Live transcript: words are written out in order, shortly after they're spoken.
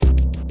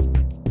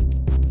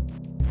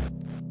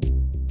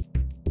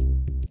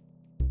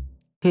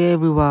Hey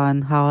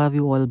everyone, how have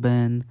you all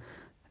been?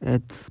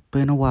 It's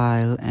been a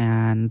while,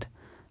 and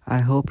I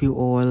hope you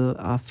all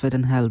are fit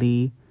and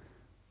healthy,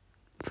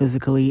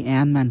 physically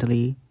and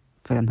mentally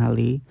fit and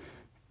healthy.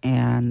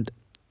 And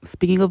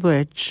speaking of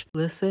which,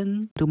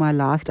 listen to my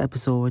last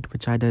episode,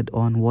 which I did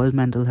on World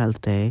Mental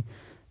Health Day,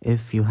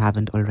 if you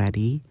haven't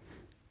already.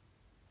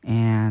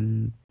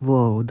 And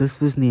whoa,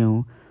 this was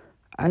new.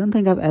 I don't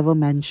think I've ever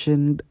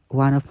mentioned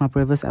one of my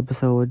previous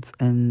episodes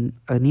in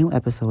a new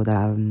episode that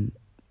I'm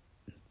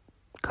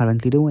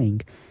currently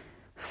doing.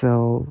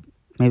 So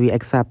maybe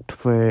except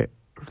for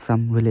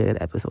some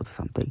related episodes or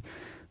something.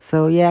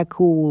 So yeah,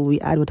 cool. We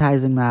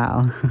advertising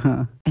now.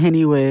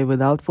 Anyway,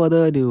 without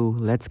further ado,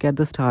 let's get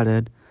this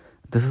started.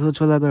 This is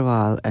Ujjwal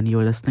Agarwal, and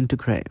you're listening to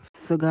Crave.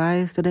 So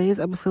guys, today's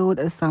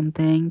episode is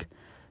something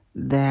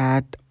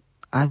that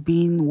I've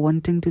been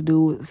wanting to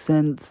do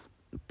since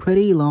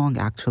pretty long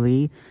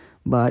actually,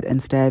 but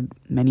instead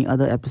many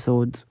other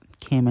episodes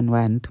came and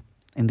went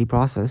in the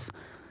process.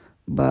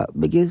 But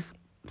because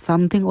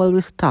something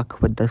always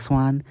stuck with this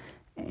one,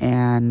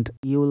 and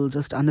you'll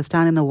just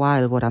understand in a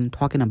while what I'm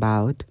talking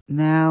about.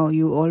 Now,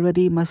 you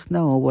already must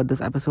know what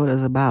this episode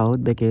is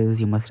about because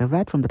you must have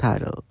read from the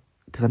title,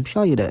 because I'm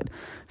sure you did.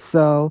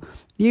 So,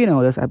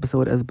 this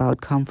episode is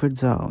about comfort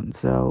zone.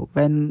 So,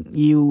 when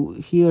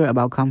you hear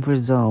about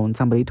comfort zone,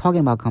 somebody talking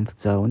about comfort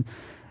zone,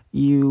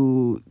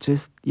 you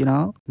just,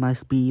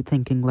 must be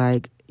thinking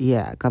like,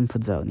 yeah,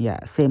 comfort zone.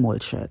 Yeah, same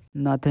old shit.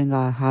 Nothing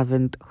I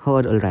haven't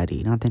heard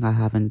already. Nothing I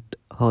haven't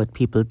heard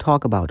people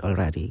talk about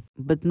already.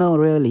 But no,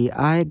 really,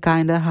 I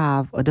kind of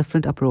have a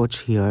different approach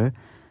here.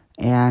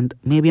 And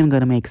maybe I'm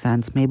going to make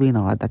sense, maybe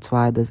not. That's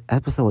why this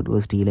episode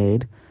was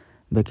delayed,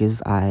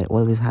 because I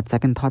always had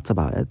second thoughts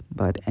about it.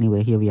 But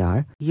anyway, here we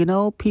are.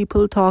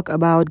 People talk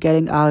about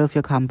getting out of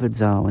your comfort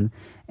zone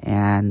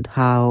and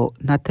how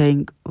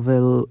nothing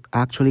will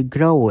actually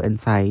grow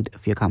inside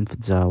of your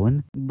comfort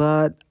zone.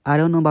 But I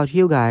don't know about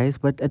you guys,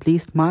 but at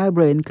least my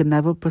brain could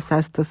never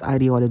process this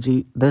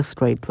ideology this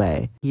straight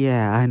way.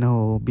 Yeah, I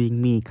know,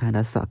 being me kind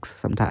of sucks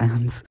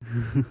sometimes.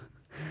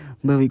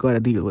 But we gotta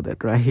deal with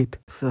it, right?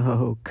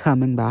 So,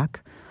 coming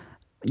back,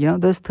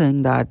 this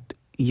thing that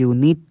you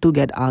need to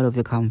get out of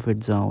your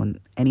comfort zone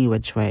any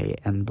which way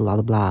and blah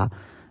blah blah.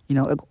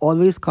 It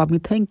always got me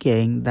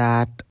thinking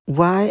that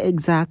why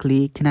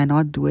exactly can I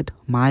not do it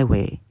my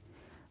way?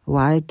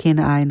 Why can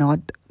I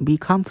not be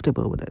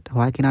comfortable with it?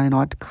 Why can I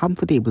not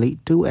comfortably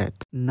do it?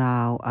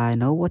 Now I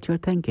know what you're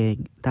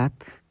thinking.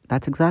 That's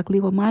exactly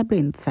what my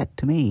brain said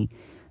to me.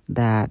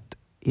 That,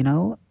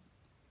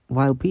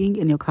 while being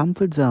in your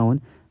comfort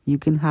zone, you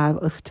can have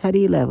a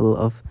steady level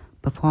of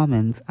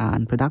performance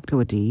and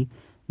productivity,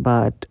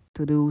 but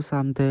to do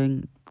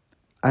something,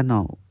 I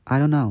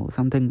don't know,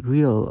 something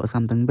real or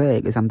something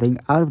big or something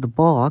out of the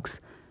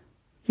box,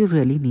 you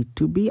really need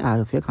to be out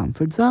of your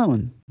comfort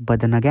zone.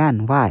 But then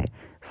again, why?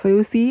 So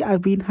you see,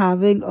 I've been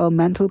having a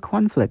mental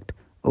conflict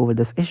over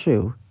this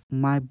issue.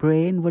 My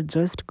brain would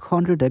just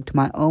contradict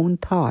my own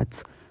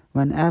thoughts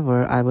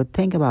whenever I would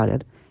think about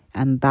it,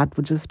 and that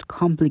would just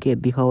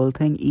complicate the whole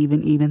thing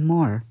even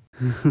more.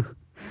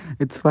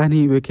 It's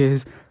funny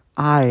because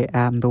I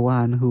am the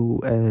one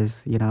who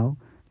is,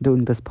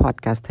 doing this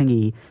podcast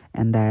thingy,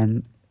 and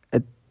then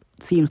it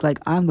seems like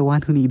I'm the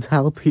one who needs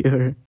help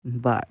here.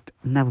 But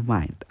never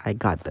mind, I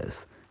got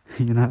this.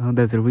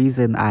 There's a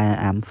reason I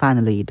am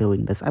finally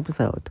doing this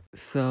episode.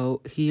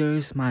 So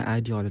here's my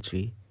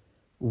ideology: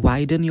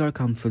 widen your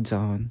comfort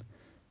zone,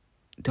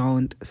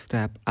 don't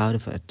step out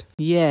of it.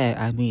 Yeah,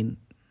 I mean,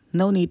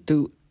 no need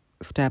to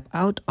step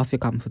out of your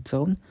comfort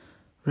zone.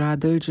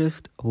 Rather,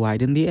 just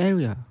widen the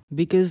area.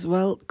 Because,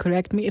 well,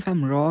 correct me if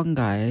I'm wrong,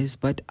 guys,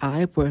 but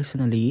I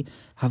personally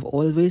have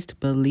always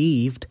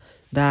believed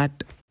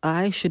that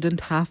I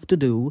shouldn't have to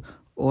do,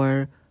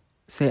 or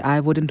say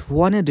I wouldn't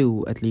want to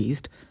do at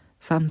least,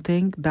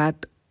 something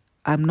that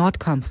I'm not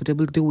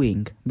comfortable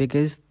doing,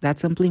 because that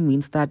simply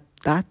means that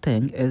that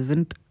thing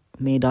isn't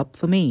made up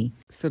for me.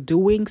 So,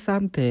 doing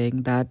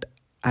something that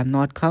I'm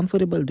not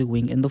comfortable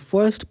doing in the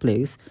first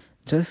place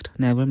just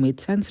never made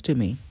sense to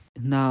me.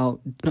 Now,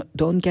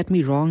 don't get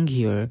me wrong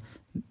here,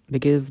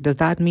 because does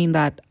that mean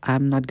that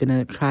I'm not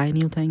gonna try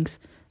new things?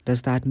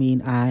 Does that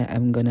mean I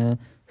am gonna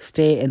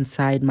stay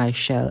inside my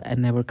shell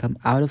and never come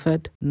out of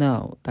it?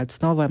 No,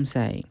 that's not what I'm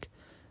saying.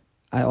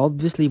 I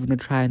obviously want to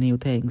try new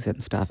things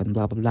and stuff and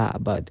blah blah blah,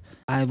 but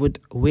I would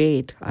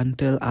wait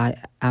until I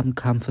am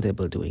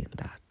comfortable doing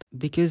that.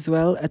 Because,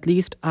 well, at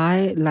least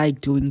I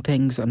like doing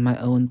things on my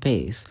own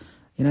pace.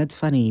 It's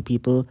funny,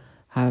 people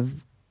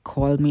have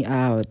called me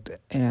out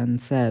and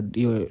said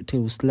you're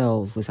too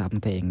slow for some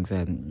things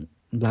and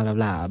blah blah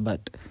blah,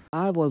 but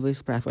I've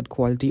always preferred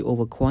quality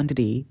over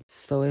quantity.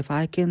 So if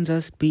I can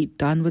just be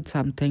done with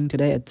something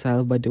today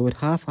itself but do it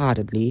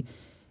half-heartedly,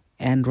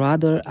 and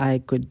rather I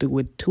could do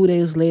it 2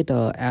 days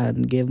later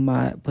and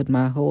put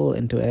my whole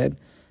into it,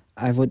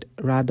 I would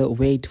rather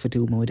wait for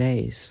 2 more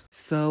days.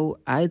 So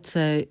I'd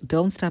say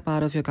don't step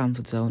out of your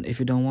comfort zone if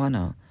you don't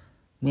wanna.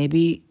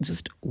 Maybe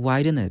just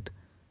widen it.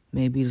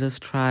 Maybe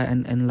just try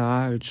and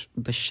enlarge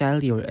the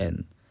shell you're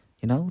in.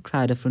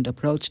 try a different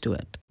approach to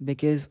it.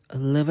 Because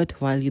live it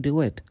while you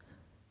do it.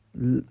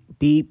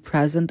 Be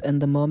present in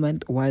the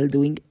moment while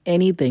doing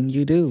anything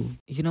you do.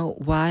 You know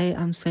why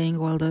I'm saying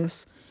all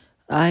this?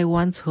 I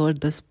once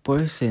heard this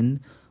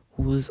person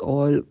who's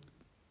all,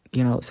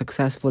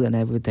 successful and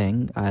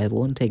everything. I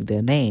won't take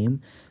their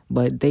name,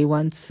 but they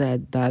once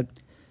said that,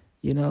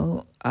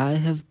 I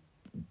have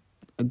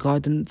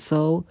gotten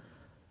so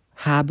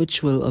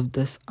habitual of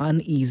this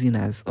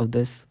uneasiness, of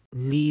this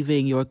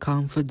leaving your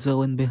comfort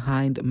zone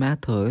behind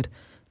method,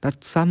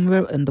 that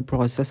somewhere in the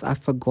process I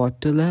forgot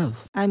to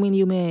live. I mean,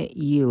 you may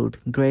yield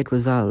great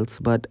results,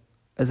 but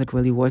is it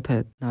really worth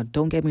it? Now,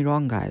 don't get me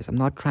wrong, guys. I'm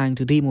not trying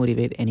to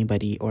demotivate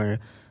anybody, or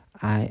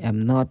I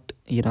am not,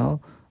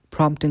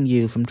 prompting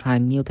you from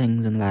trying new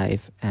things in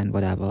life and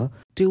whatever.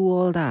 Do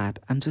all that.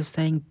 I'm just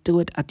saying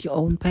do it at your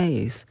own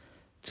pace.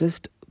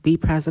 Just be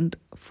present,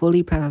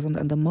 fully present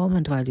in the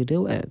moment while you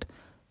do it.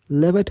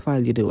 Live it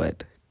while you do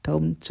it.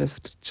 Don't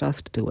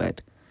just do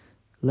it.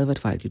 Live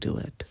it while you do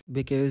it.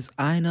 Because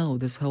I know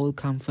this whole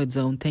comfort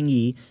zone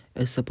thingy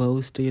is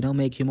supposed to,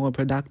 make you more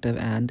productive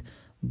and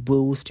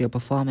boost your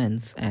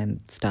performance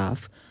and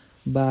stuff.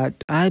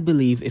 But I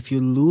believe if you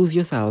lose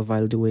yourself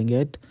while doing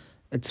it,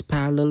 it's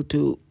parallel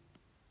to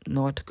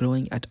not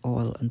growing at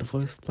all in the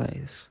first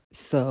place.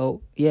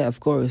 So, yeah, of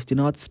course, do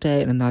not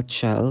stay in a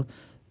nutshell.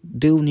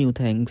 Do new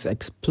things,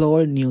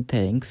 explore new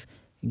things,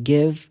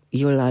 give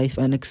your life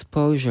an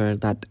exposure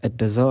that it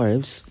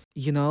deserves.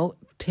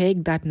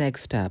 Take that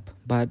next step,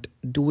 but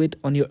do it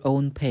on your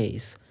own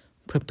pace.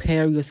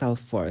 Prepare yourself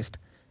first.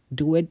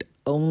 Do it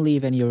only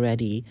when you're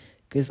ready,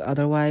 because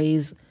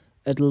otherwise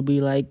it'll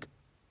be like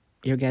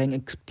you're getting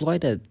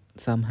exploited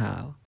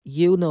somehow.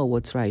 You know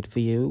what's right for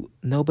you.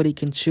 Nobody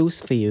can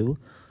choose for you.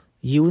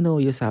 You know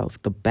yourself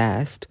the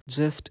best.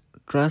 Just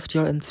trust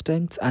your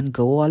instincts and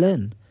go all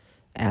in.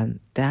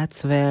 And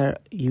that's where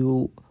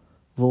you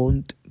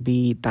won't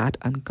be that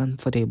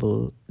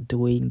uncomfortable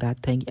doing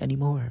that thing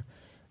anymore.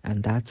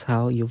 And that's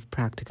how you've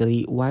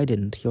practically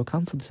widened your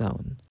comfort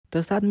zone.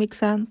 Does that make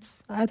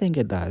sense? I think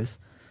it does.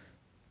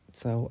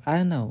 So, I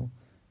don't know.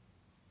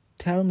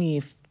 Tell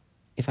me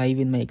if I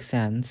even make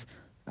sense.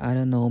 I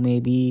don't know,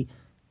 maybe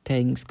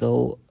things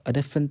go a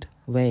different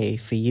way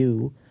for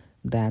you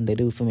than they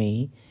do for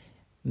me.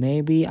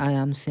 Maybe I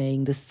am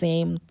saying the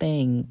same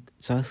thing,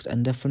 just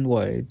in different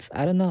words.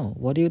 I don't know.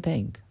 What do you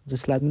think?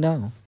 Just let me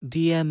know.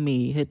 DM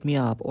me, hit me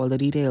up. All the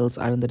details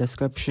are in the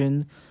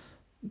description.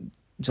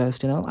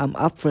 Just, I'm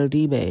up for a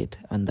debate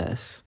on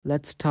this.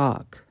 Let's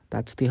talk.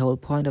 That's the whole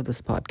point of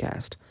this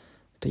podcast.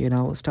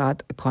 To,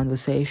 start a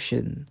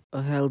conversation,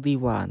 a healthy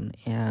one,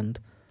 and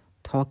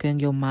talking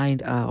your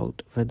mind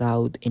out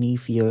without any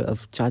fear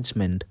of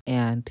judgment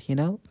and,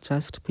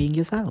 just being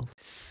yourself.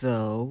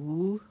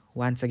 So,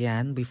 once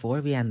again,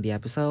 before we end the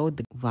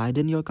episode,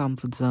 widen your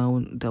comfort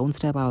zone. Don't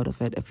step out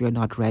of it if you're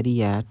not ready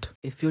yet.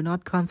 If you're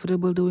not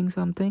comfortable doing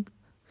something,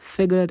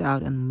 figure it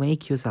out and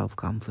make yourself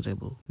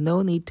comfortable.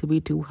 No need to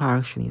be too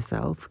harsh on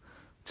yourself.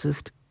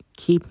 Just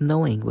keep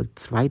knowing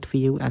what's right for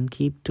you and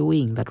keep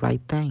doing that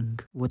right thing.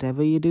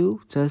 Whatever you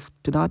do, just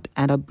do not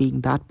end up being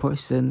that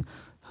person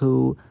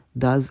who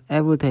does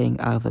everything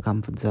out of the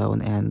comfort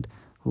zone and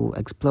who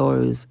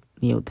explores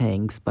new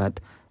things,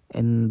 but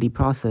in the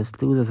process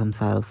loses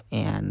himself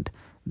and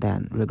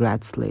then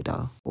regrets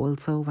later.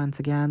 Also, once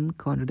again,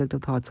 contradictory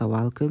thoughts are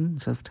welcome.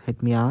 Just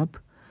hit me up.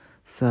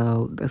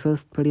 So this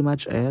is pretty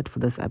much it for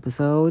this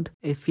episode.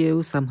 If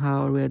you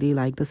somehow really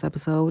like this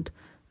episode,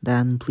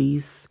 then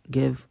please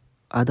give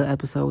other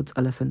episodes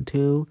a listen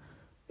too,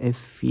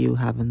 if you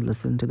haven't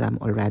listened to them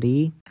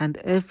already. And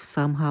if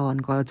somehow on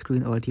God's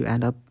green earth you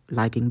end up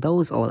liking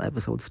those all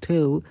episodes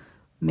too,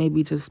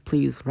 maybe just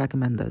please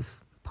recommend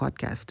this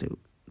podcast to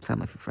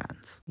some of your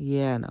friends.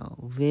 Yeah,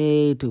 no,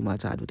 way too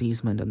much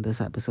advertisement on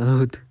this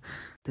episode.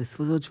 This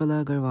was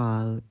Ujjwala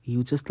Agarwal.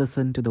 You just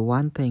listened to the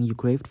one thing you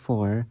craved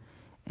for,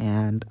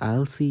 and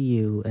I'll see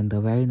you in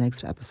the very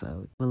next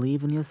episode.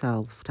 Believe in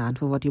yourself, stand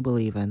for what you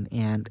believe in,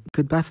 and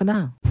goodbye for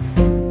now.